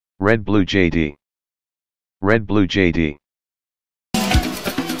RedBlue JD. RedBlue JD.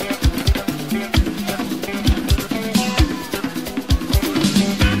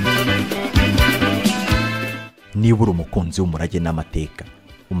 Niba uri umukunzi w'umurage n'amateka,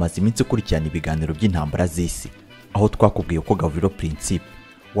 umaze iminsi ukurikirana ibiganiro by'intambara z'isi, aho twakubwiye ko Gaviro Principe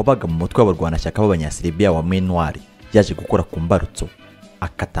wabaga mu mutwe w'abarwanashyaka b'abanyasiribiya wa Menwari yaje gukora ku mbarutso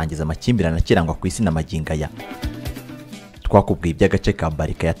akatangiza amakimbirane akirangwa ku isi n'amagingaya. Twakubwiye iby'agace ka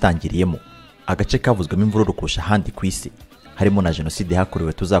Barika yatangiriyemo, agace kavuzwemo imvururu kurusha ahandi ku isi, harimo na jenoside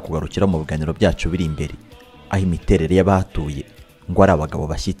yakorewe tuzakugarukira mu biganiro byacu biri imbere, aho imiterere y'abahatuye ngo ari abagabo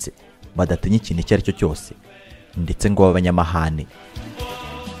bashyitse badatinya ikintu icyo ari cyo cyose, ndetse ngo b'abanyamahane.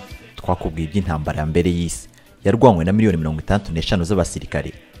 Twakubwiye iby'intambara ya mbere y'isi yarwanywe na miliyoni 65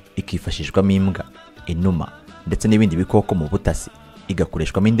 z'abasirikare, ikifashishwamo imbwa, inuma ndetse n'ibindi bikoko mu butasi,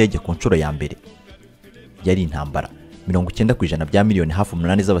 igakoreshwamo indege ku nshuro ya mbere. Yari intambara 90% bya miliyoni hafi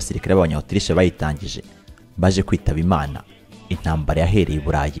 8 z'abasirikare b'abanyautriche bayitangije baje kwitaba Imana. Intambara yahereye i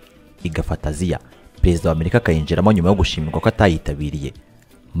Burayi igafata Aziya, perezida wa Amerika akayinjiramo nyuma yo gushimirwa ko atayitabiriye,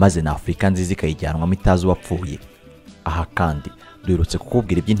 maze na Afrika nziza ikayijyanwamo itazi wapfuye. Aha kandi duherutse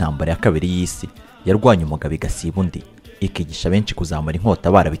kukubwira iby'intambara ya kabiri y'isi yarwanya umugabo igasiba undi, ikigisha benshi kuzamura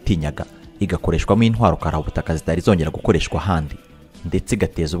inkota barabitinyaga, igakoreshwamo intwaro karabutaka zitari zongera gukoreshwa ahandi, ndetse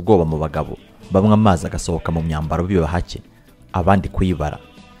igateza ubwoba mu bagabo, bamwe amazi agasohoka mu myambaro biba hake, abandi kuyibara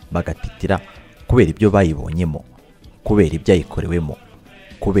bagatitira kubera ibyo bayibonyemo, kubera ibyayikorewemo,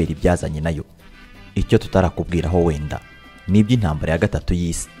 kubera ibyazanye nayo. Icyo tutarakubwiraho wenda ni iby'intambara ya gatatu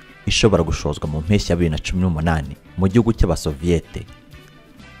y'isi ishobora gushozwa mu mpeshyi ya 2018 mu gihugu cy'Abasoviyete.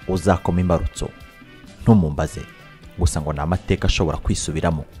 Uzakoma imbarutso ntumumbaze, gusa ngo ni amateka ashobora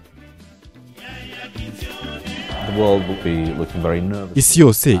kwisubiramo. Isi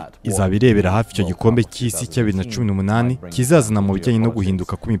yose izaba irebera hafi icyo gikombe cy'isi cya 2018 kizazana mu bijyanye no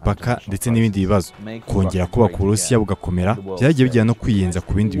guhinduka kw'imipaka ndetse n'ibindi bibazo. Kongera kubaka Uburusiya bugakomera byagiye bijyana no kwiyenza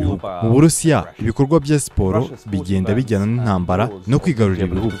ku bindi bihugu. Mu Burusiya ibikorwa bya siporo bigenda bijyana n'intambara no kwigarurira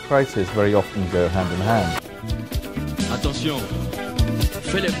ibihugu.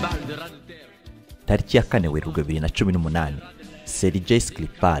 Tariki ya 4 Werurwe 2018, Sergei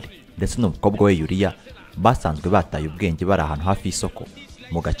Skripal ndetse n'umukobwa we Yulia basanzwe bataye ubwenge bari ahantu hafi y'isoko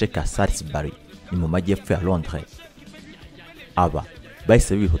mu gace ka Salisbury ni mu majyepfo ya Londres. Aba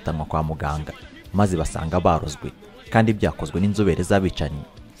bahise bihutanwa kwa muganga, maze basanga barozwe kandi byakozwe n'inzobere z'abicanyi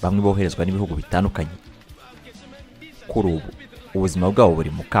bamwe boherezwa n'ibihugu bitandukanye. Kuri ubu ubuzima bwabo buri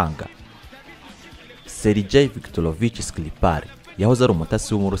mu kanga. Sergei Viktorovich Skripal yahoze ari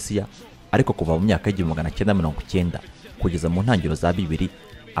umutasi w'Uburusiya, ariko kuva mu myaka y'1990 kugeza mu ntangiriro za 2000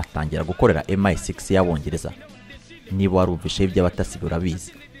 atangira gukorera MI6 y'Abongereza. Niba warumvishe iby'abatasi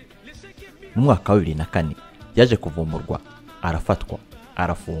burabizi. Mu mwaka wa 2004 yaje kuvumurwa, arafatwa,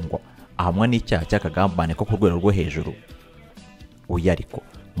 arafungwa, ahamwa n'icyaha cy'akagambane ko ku rwego rwo hejuru. Uyu ariko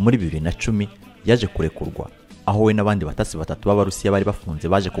muri 2010 yaje kurekurwa, aho we n'abandi batasi batatu b'Abarusiya bari bafunze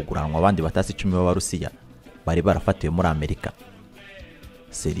baje kuguranwa abandi batasi 10 b'Abarusiya bari barafatiwe muri Amerika.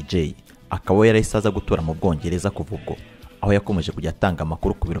 Sergei akaba yarahisaza gutura mu Bwongereza kuva ubwo, aho yakomeje kujya atanga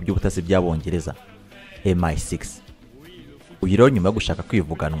amakuru ku biro by'ubutasi by'Abongereza MI6. Uyu rero nyuma yo gushaka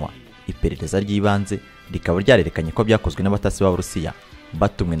kwivuganwa, iperereza ry'ibanze rikaba ryarerekanye ko byakozwe n'abatasi b'Abarusiya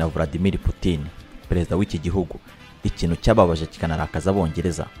batumwe na Vladimir Putin, perezida w'iki gihugu, ikintu cyababaje kikanarakaza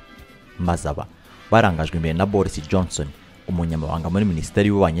Abongereza. Maze aba barangajwe imbere na Boris Johnson, umunyamabanga muri Minisiteri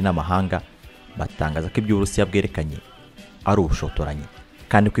y'Ububanyi n'Amahanga, batangaza ko iby'Uburusiya bwerekanye ari ubushotoranyi,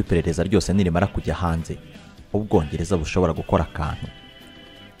 kandi ko iperereza ryose nirimara kujya hanze Ubwongereza bushobora gukora akantu.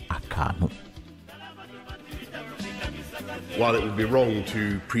 While it would be wrong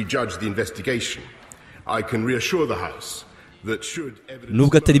to prejudge the investigation, I can reassure the House that should evidence...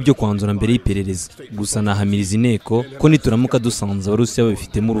 Nubwo atari byo kwanzura mbere y'iperereza, gusa nahamiriza inteko ko nituramuka dusanze Abarusiya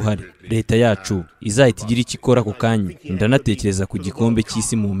babifitemo uruhare, leta yacu izahita igira icyo ikora ku kanya. Ndanatekereza ku gikombe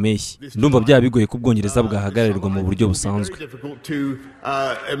cy'isi mu mpeshyi. Ndumva byaba bigoye ko Ubwongereza bwahagararirwa mu buryo busanzwe.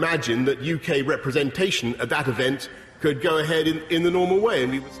 Imagine that UK representation at that event could go ahead in the normal way,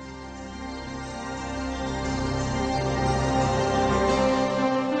 and we would...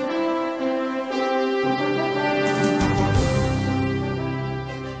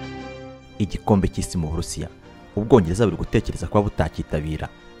 Igikombe cy'isi mu Burusiya, Ubwongereza buri gutekereza kuba butakitabira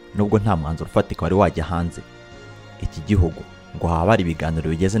nubwo nta mwanzuro ufatika wari wajya hanze. Iki gihugu ngo haba hari ibiganiro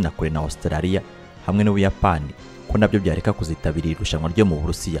bigeze na kure na Australia hamwe n'Ubuyapani ko nabyo byareka kuzitabira irushanwa ryo mu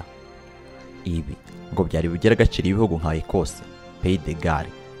Burusiya. Ibi ngo byari bigera agaciro ibihugu nka Ecosse, Pays de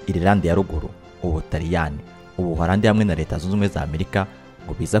Galles, Irlande ya ruguru, Ubutaliyani, Ubuholandi hamwe na Leta Zunze Ubumwe za Amerika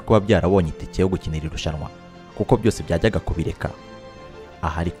ngo biza kuba byarabonye itike yo gukinira irushanwa, kuko byose byajyaga kubireka.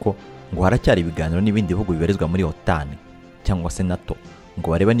 aha ariko ngo haracyari ibiganiro n'ibindi bihugu bibarizwa muri OTAN cyangwa se NATO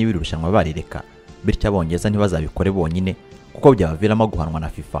ngo bareba niba irushanwa barireka, bityo Abongereza ntibazabikore bonyine kuko byabaviramo guhanwa na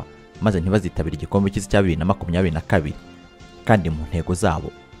FIFA maze ntibazitabira igikombe cy'isi cya 2022 kandi mu ntego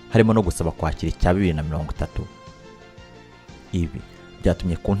zabo harimo no gusaba kwakira icya 2030. Ibi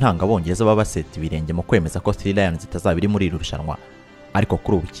byatumye ku ntanga Abongereza baba baseta ibirenge mu kwemeza ko Three Lions itazabiri muri iri rushanwa, ariko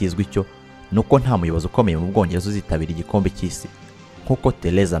kuri ubu kizwi cyo nuko nta muyobozi ukomeye mu Bwongereza uzitabira igikombe cy'isi nk'uko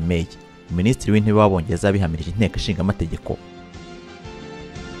Theresa May, minisitiri w'intebe w'Abongereza, yabihamirije inteko ishinga amategeko.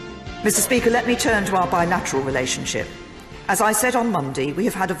 Mr. Speaker, let me turn to our bilateral relationship. As I said on Monday, we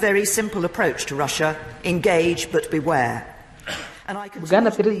have had a very simple approach to Russia: engage but beware.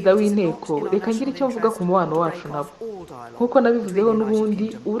 Bwana Perezida w'inteko, reka ngire icyo mvuga ku mubano wacu nabo. Nk'uko nabivuzeho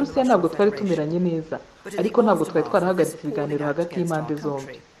n'ubundi, Uburusiya ntabwo twari tumeranye neza, ariko ntabwo twari twarahagaritse ibiganiro hagati y'impande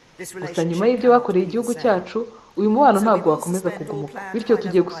zombi. Gusa nyuma y'ibyo bakoreye igihugu cyacu, uyu mubano ntabwo wakomeza kugumuka, bityo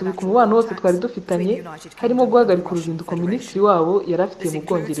tugiye gusubika umubano wose twari dufitanye, harimo guhagarika uruzinduko minisitiri wabo yari afitiye mu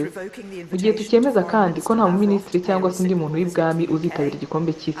Bwongereza. Mu gihe tukemeza kandi ko nta muminisitiri cyangwa se undi muntu w'ibwami uzitabira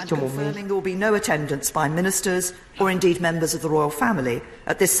igikombe cy'isi cyo mu mpeshyi.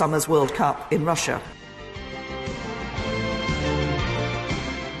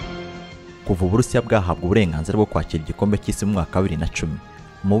 Kuva Uburusiya bwahabwa uburenganzira bwo kwakira igikombe cy'isi mu mwaka wa 2010,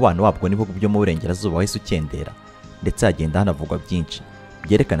 umubano wabwo n'ibihugu byo mu burengerazuba wahise ukendera, ndetse hagenda hanavugwa byinshi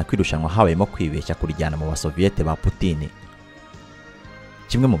byerekana ko irushanwa habayemo kwibeshya kurijyana mu basoviyete ba Putin.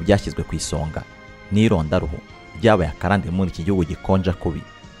 Kimwe mu byashyizwe ku isonga ni irondaruhu ryabaye akarande muri iki gihugu gikonja kubi.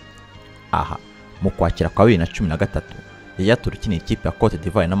 Aha mu kwakira kwa 2013 yayatura ukinira ikipe ya Cote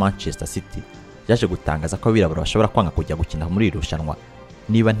d'Ivoire na Manchester City yaje gutangaza ko abirabura bashobora kwanga kujya gukina muri iri rushanwa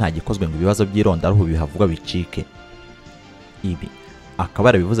niba nta gikozwe ngo ibibazo by'irondaruhu bihavugwa bicike. Ibi akaba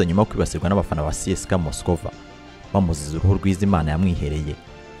yarabivuze nyuma yo kwibasirwa n'abafana ba CSKA Moscow bamuziza uruhu rwiza Imana yamwihereye.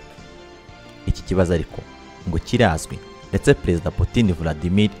 Iki kibazo ariko ngo kirazwi, ndetse Perezida Putin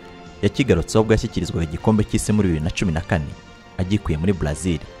Vladimir yakigarutseho ubwo yashyikirizwaga igikombe cy'isi muri 2014 agikuye muri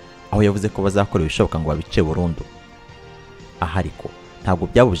Brazil, aho yavuze ko bazakora ibishoboka ngo babice burundu. Aha ariko ntabwo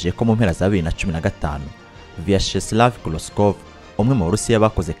byabujije ko mu mpera za 2015 Vyacheslav Goloskov, umwe mu Burusiya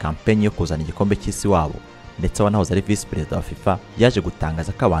bakoze kampeni yo kuzana igikombe cy'isi wabo ndetse wanahoze ari vice perezida wa FIFA, yaje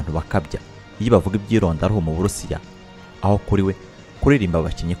gutangaza ko abantu bakabya iyo bavuga iby'irondaruhu mu Burusiya, aho kuri we kuririmba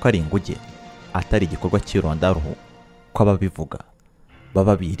abakinnyi ko ari inguge atari igikorwa cy'irondaruhu ko ababivuga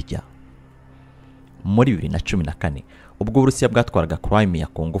baba birya. Muri 2014 ubwo Uburusiya bwatwaraga Crimea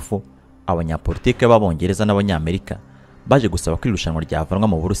ku ngufu, abanyapolitike b'Abongereza n'Abanyamerika baje gusaba ko irushanwa ryavanwa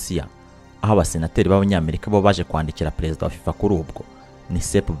mu Burusiya, aho abasenateri b'Abanyamerika bo baje kwandikira perezida wa FIFA kuri ubwo ni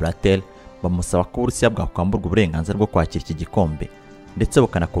Sepp Blatter, bamusaba ko Uburusiya bwakwamburwa uburenganzira bwo kwakira iki gikombe ndetse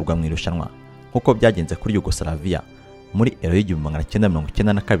bukanakurwa mu irushanwa nk'uko byagenze kuri Yugoslavia muri Euro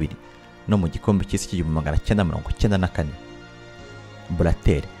y'1992 no mu gikombe cy'isi cy'1994.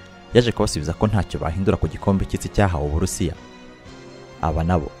 Blatter yaje kubasubiza ko ntacyo bahindura ku gikombe cy'isi cyahawe Uburusiya. Aba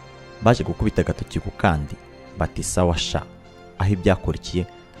nabo baje gukubita agatoki ku kandi bati sawa sha, aho ibyakurikiye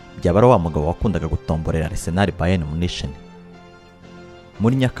byabara wa mugabo wakundaga gutomborera Arsenal Bayern Munich.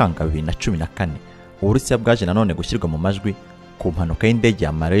 Muri Nyakanga 2014 Uburusiya bwaje nanone gushyirwa mu majwi ku mpanuka y'indege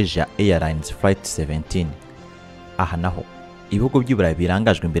ya Malaysia Airlines Flight 17. Aha naho ibihugu by'Iburayi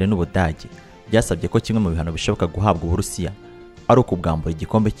birangajwe imbere n'Ubudage byasabye ko kimwe mu bihano bishoboka guhabwa Uburusiya ari ukubwambura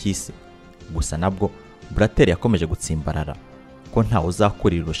igikombe cy'isi. Gusa nabwo Blatter yakomeje gutsimbarara ko ntawe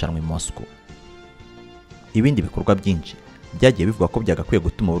uzakurira irushanwa i Moscow. Ibindi bikorwa byinshi byagiye bivuga ko byagakwiye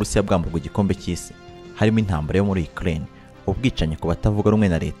gutuma Uburusiya bwamburwa igikombe cy'isi, harimo intambara yo muri Ukraine, ubwicanye ku batavuga rumwe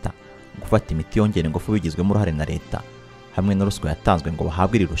na leta, gufata imiti yongera ingufu bigizwemo uruhare na leta, hamwe na ruswa yatanzwe ngo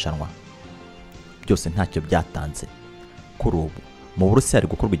bahabwe iri rushanwa. Byose ntacyo byatanze. Kuri ubu mu Burusiya hari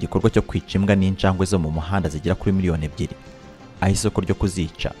gukorwa igikorwa cyo kwica imbwa n'injangwe zo mu muhanda zigera kuri 2 miliyoni, aho isoko ryo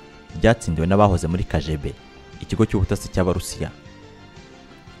kuzica ryatsindiwe n'abahoze muri KGB, ikigo cy'ubutasi cy'Abarusiya.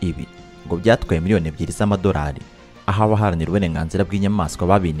 Ibi ngo byatwaye 2 miliyoni z'amadolari, aho abaharanira uburenganzira bw'inyamaswa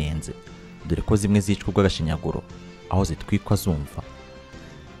babinenze, dore ko zimwe zicwa ubw'agashinyaguro aho zitwikwa zumva.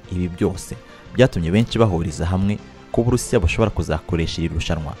 Ibi byose byatumye benshi bahuriza hamwe ko Uburusiya bushobora kuzakoresha iri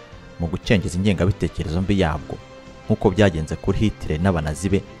rushanwa mu gucengeza ingengabitekerezo mbi yabwo, nk'uko byagenze kuri Hitler n'abanazi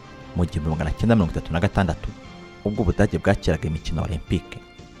be mu 1936 ubwo Ubudage bwakiraga imikino Olympique.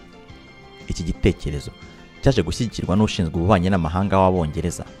 Iki gitekerezo cyaje gushyigikirwa n'ushinzwe ububanyi n'amahanga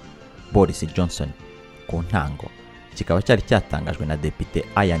w'Abongereza Boris Johnson. Ku ntango kikaba cyari cyatangajwe na Depite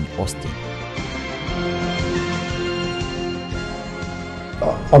Ian Austin.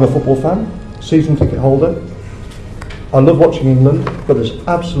 I'm a football fan, season ticket holder. I love watching England, but there's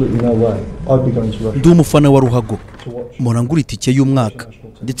absolutely no way I'd be going to Russia. Ndi umufana wa ruhago mpora ngura itike y'umwaka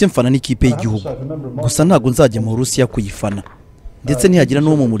ndetse mfana n'ikipe y'igihugu gusa ntabwo nzajya mu Burusiya kuyifana ndetse ntihagira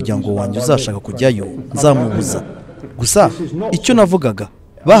n'uwo mu muryango wanjye uzashaka kujyayo nzamubuza gusa icyo navugaga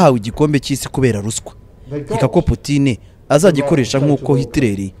bahawe igikombe cy'isi kubera ruswa reka ko Putin azagikoresha nk'uko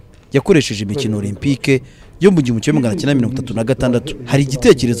Hitler yakoresheje imikino Olympique yo mu 1936 hari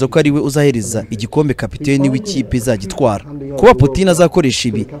igitekerezo ko ari we uzahereza igikombe kapiteni w'ikipe izagitwara kuba Putin azakoresha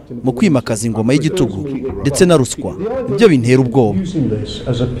ibi mu kwimakaza ingoma y'igitugu ndetse na ruswa ibyo bintera ubwoba.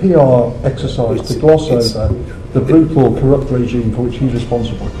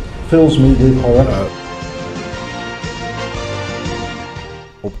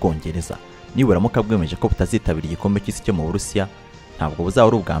 Ubwongereza niburamuka bwemeje ko butazitabira igikombe cy'isi cyo mu Burusiya ntabwo buzaba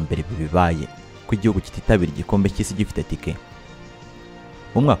ari ubwa mbere bibaye ko igihugu kititabira igikombe cy'isi gifite tike.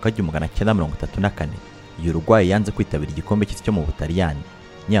 Mu mwaka wa 1934 Uruguay yanze kwitabira igikombe cy'isi cyo mu Butaliyani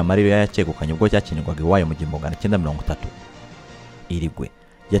nyamara iyo yacegukanye ubwo cyakinirwaga iwayo mu 1930. Irigwe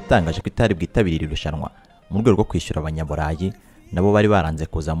yatangaje ko itari bwitabira irushanwa mu rwego rwo kwishyura abanyaburayi nabo bari baranze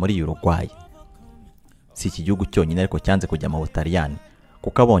kuza muri Uruguay. Si iki gihugu cyonyine ariko cyanze kujya mu Butaliyani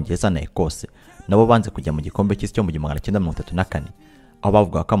kuko Abongereza na Ekose nabo banze kujya mu gikombe cy'isi cyo mu 1934 aho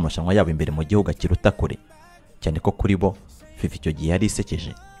bavuga ko amarushanwa yabo imbere mu gihugu akiruta kure cyane ko kuri bo FIFA icyo gihe yari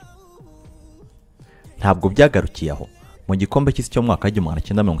isekeje. Ntabwo byagarukiye aho mu gikombe cy'isi cyo mu mwaka wa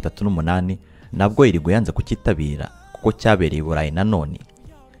 1938 nabwo Irigwe yanze kukitabira kuko cyabereye i Burayi nanone.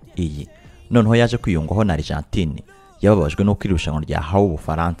 Iyi noneho yaje kwiyungwaho na Argentine yababajwe no kwirushanwa rya hawo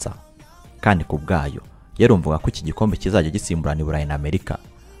Ubufaransa kandi ku bwayo yarumvaga ko iki gikombe kizajya gisimburana i Burayi na Amerika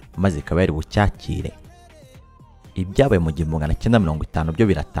maze ikaba yari bucyakire. Ibyabaye mu 1950 byo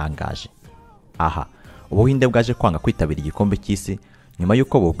biratangaje. Aha Ubuhinde bwaje kwanga kwitabira igikombe cy'isi nyuma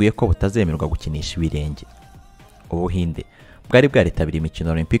y'uko bubwiye ko butazemerwa gukinisha ibirenge. Ubuhinde bwari bwaritabiriye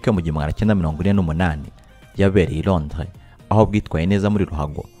imikino Olympique mu 1948 yabereye i Londres aho bwitwaye neza muri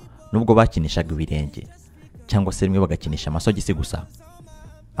ruhago nubwo bakinishaga ibirenge cyangwa se rimwe bagakinisha amasogisi gusa.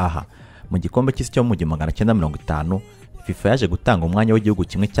 Aha mu gikombe cy'isi cyo mu 1950 FIFA yaje gutanga umwanya w'igihugu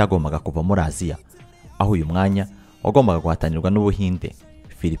kimwe cyagombaga kuva muri Aziya aho uyu mwanya wagombaga guhatanirwa n'Ubuhinde,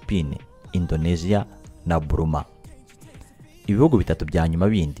 Philippines, Indonesia na Burma. Ibihugu bitatu bya nyuma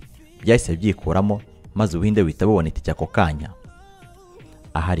bindi byahise byikuramo maze Ubuhinde buhita bubona itike ako kanya.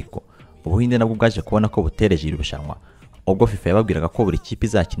 Aha ariko Ubuhinde nabwo bwaje kubona ko butereje irushanwa ubwo FIFA yababwiraga ko buri kipe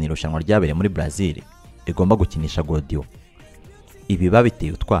izakinira irushanwa ryabereye muri Brazil igomba gukinisha godiyo. Ibi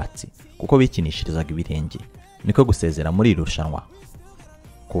babiteye utwatsi kuko bikinishirizaga ibirenge niko gusezera muri irushanwa.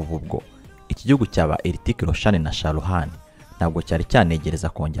 Kuva ubwo iki gihugu cyaba Eric Roshan na Sharuhan ntabwo cyari cyanegereza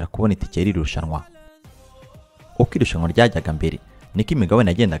kongera kubona itike y'irushanwa. Uko irushanwa ryajyaga mbere niko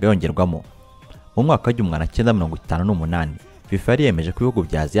imigabane yagendaga yongerwamo. Mu mwaka wa 1958 FIFA yari yemeje ko ibihugu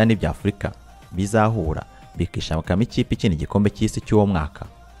bya Aziya n'ibya Afurika bizahura bikishamukamo ikipe ikina igikombe cy'isi cy'uwo mwaka.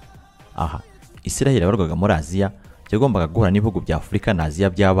 Aha Israel yabarwaga muri Aziya yagombaga guhura n'ibihugu bya Afurika na Aziya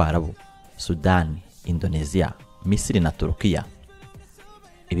by'Abarabu, Sudan, Indonesia, Misiri na Turukiya.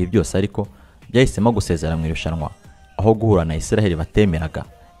 Ibi byose ariko byahisemo gusezera mu irushanwa aho guhura na Israel batemeraga.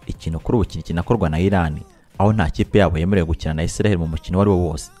 Ikintu kuri ubu kinakorwa na Iran aho nta kipe yabo yemerewe gukina na Israel mu mukino wari wo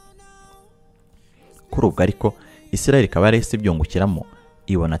wose. Kuri ubwo ariko Israel ikaba yarahise ibyungukiramo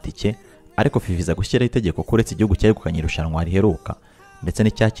ibona tike ariko FIFA iza gushyiraho itegeko kuretse igihugu cyegukanye irushanwa riheruka ndetse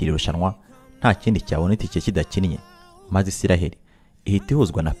n'icyakira irushanwa nta kindi cyabona itike kidakinnye maze Israel ihita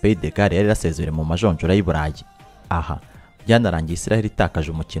ihuzwa na Pays de Galles yari yarasezereye mu majonjora y'I Burayi. Aha byanarangiye Israel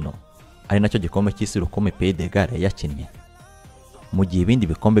itakaje umukino ari nacyo gikombe cy'isi rukomeye Pays de Galles yakinnye. Mu gihe ibindi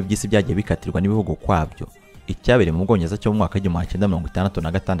bikombe by'isi byagiye bikatirwa n'ibihugu kwabyo icyabereye mu Bwongereza cyo mu mwaka wa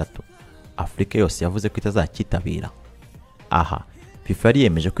 1966 Afrika yose yavuze ko itazakitabira. Aha FIFA yari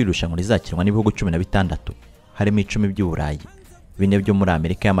yemeje ko irushanwa rizakinwa n'ibihugu 16 harimo 10 by'u Burayi, 4 byo muri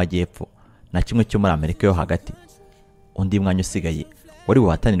Amerika y'Amajyepfo na kimwe cyo muri Amerika yo hagati. Undi mwanya usigaye wari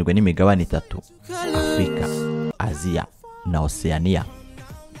buhatanirwe n'imigabane 3: Afrika, Aziya na Oceania.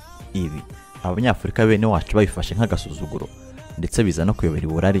 Ibi abanyafurika bene wacu babifashe nk'agasuzuguro ndetse biza no kuyobera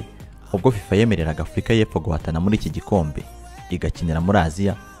iburari ubwo FIFA yemereraga Afrika y'Epfo guhatana muri iki gikombe igakinira muri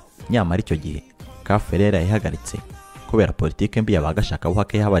Aziya. Nyamara icyo gihe Kaferera yahagaritse kubera politike mbi yabagashaka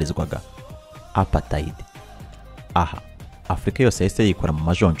buhake yahabarizwaga apartheid. Aha Afrika yose yahise yikora mu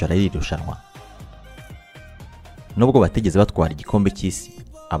majonjora y'irushanwa. Nubwo bategeze batwara igikombe cy'isi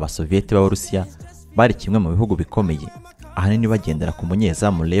abasovieti b'Abarusiya bari kimwe mu bihugu bikomeye ahanini bagendera ku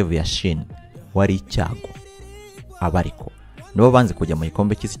munyezamu Lev Yashin wari icyago. Abariko nabo banze kujya mu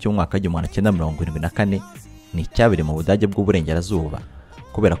gikombe cy'isi cy'umwaka wa 1974 ni cyabiri mu Budage bw'Uburengerazuba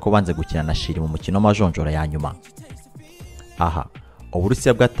kubera ko banze gukina na Chili mu mukino w'amajonjora ya nyuma. aha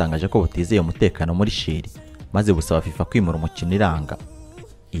Uburusiya bwatangaje ko butizeye umutekano muri Chili maze busaba FIFA kwimura umukino iranga.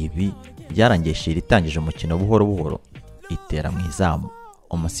 Ibi byarangiye Chili itangije umukino buhoro buhoro itera mu izamu,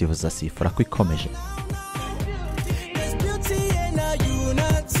 umusifuzi asifura ko ikomeje.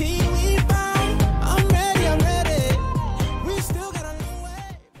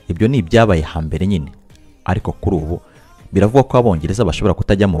 Ibyo ni ibyabaye hambere nyine, ariko kuri ubu biravugwa ko Abongereza bashobora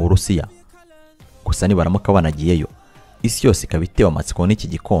kutajya mu Burusiya. Gusa nibaramuka banagiyeyo, isi yose ikaba itewe amatsiko n'iki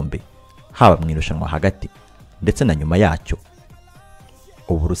gikombe, haba mu irushanwa hagati ndetse na nyuma yacyo.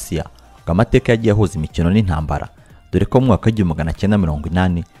 Uburusiya bw'amateka yagiye ahuza imikino n'intambara, dore ko mu mwaka wa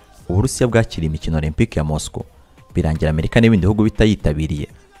 1980 Uburusiya bwakiriye imikino Olympique ya Moscow, birangira Amerika n'ibindi bihugu bitayitabiriye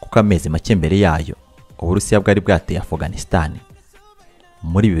kuko amezi make mbere yayo Uburusiya bwari bwateye Afghanistan.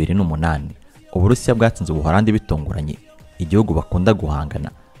 Muri 2008 Uburusiya bwatsinze Ubuholandi bitunguranye, igihugu bakunda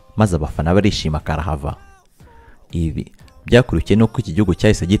guhangana, maze abafana barishima karahava. Ibi byakurikiye nuko iki gihugu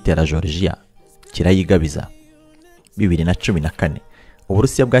cyahise gitera Georgia kirayigabiza. 2014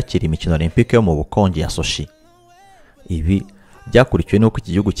 Uburusiya bwakiriye imikino Olympique yo mu bukonje ya Sochi. Ibi byakurikiwe nuko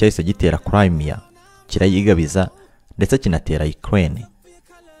iki gihugu cyahise gitera Crimea kirayigabiza ndetse kinatera Ukraine.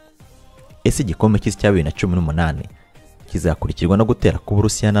 Ese igikombe cy'isi cya 2018 kizakurikirwa no gutera ku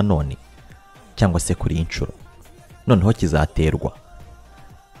Burusiya nanone cyangwa se kuri inshuro noneho kizaterwa?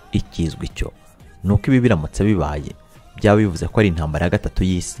 Ikizwi cyo nuko ibi biramutse bibaye byaba bivuze ko ari intambara ya gatatu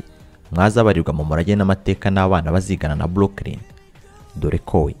y'isi mwazabarirwa mu murage n'amateka n'abana bazigana na Brooklyn, dore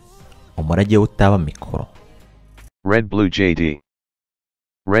ko we umurage utaba mikoro. RedBlue JD.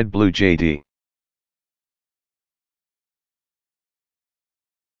 RedBlue JD.